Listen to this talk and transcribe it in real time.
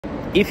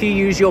If you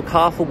use your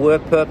car for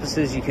work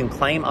purposes, you can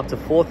claim up to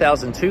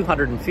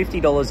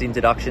 $4,250 in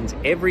deductions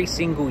every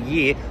single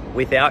year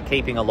without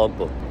keeping a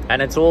logbook.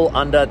 And it's all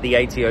under the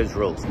ATO's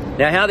rules.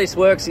 Now, how this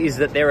works is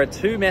that there are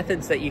two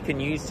methods that you can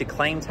use to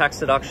claim tax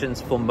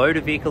deductions for motor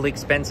vehicle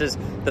expenses.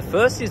 The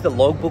first is the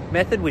logbook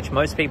method, which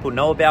most people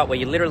know about, where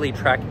you literally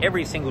track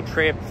every single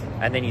trip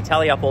and then you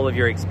tally up all of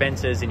your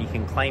expenses and you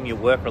can claim your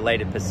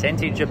work-related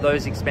percentage of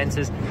those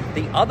expenses.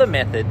 The other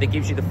method that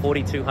gives you the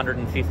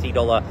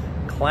 $4,250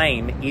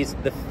 claim is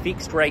the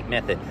fixed rate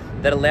method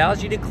that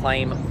allows you to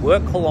claim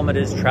work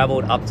kilometers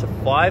traveled up to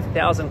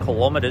 5,000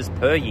 kilometers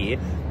per year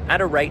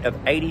at a rate of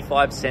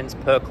 85 cents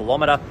per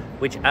kilometer,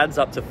 which adds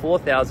up to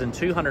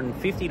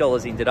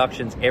 $4,250 in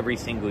deductions every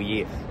single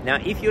year. Now,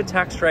 if your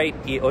tax rate,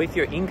 or if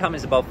your income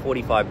is above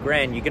 45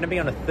 grand, you're gonna be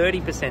on a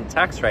 30%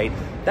 tax rate.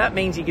 That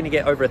means you're gonna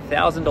get over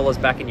 $1,000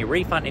 back in your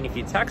refund, and if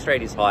your tax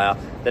rate is higher,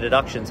 the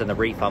deductions and the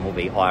refund will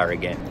be higher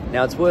again.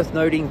 Now, it's worth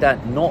noting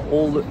that not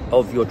all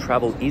of your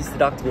travel is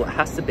deductible. It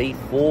has to be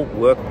for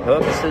work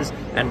purposes,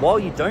 and while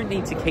you don't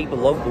need to keep a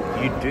logbook,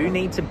 you do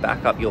need to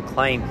back up your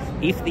claim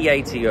if the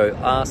ATO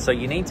asks, so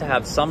you need to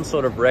have some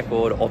sort of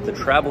record of the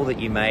travel that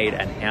you made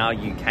and how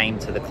you came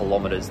to the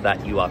kilometers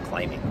that you are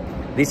claiming.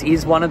 This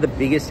is one of the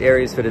biggest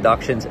areas for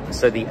deductions,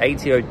 so the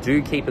ATO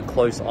do keep a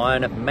close eye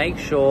on it. Make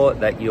sure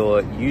that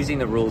you're using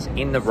the rules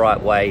in the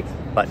right way,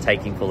 but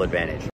taking full advantage.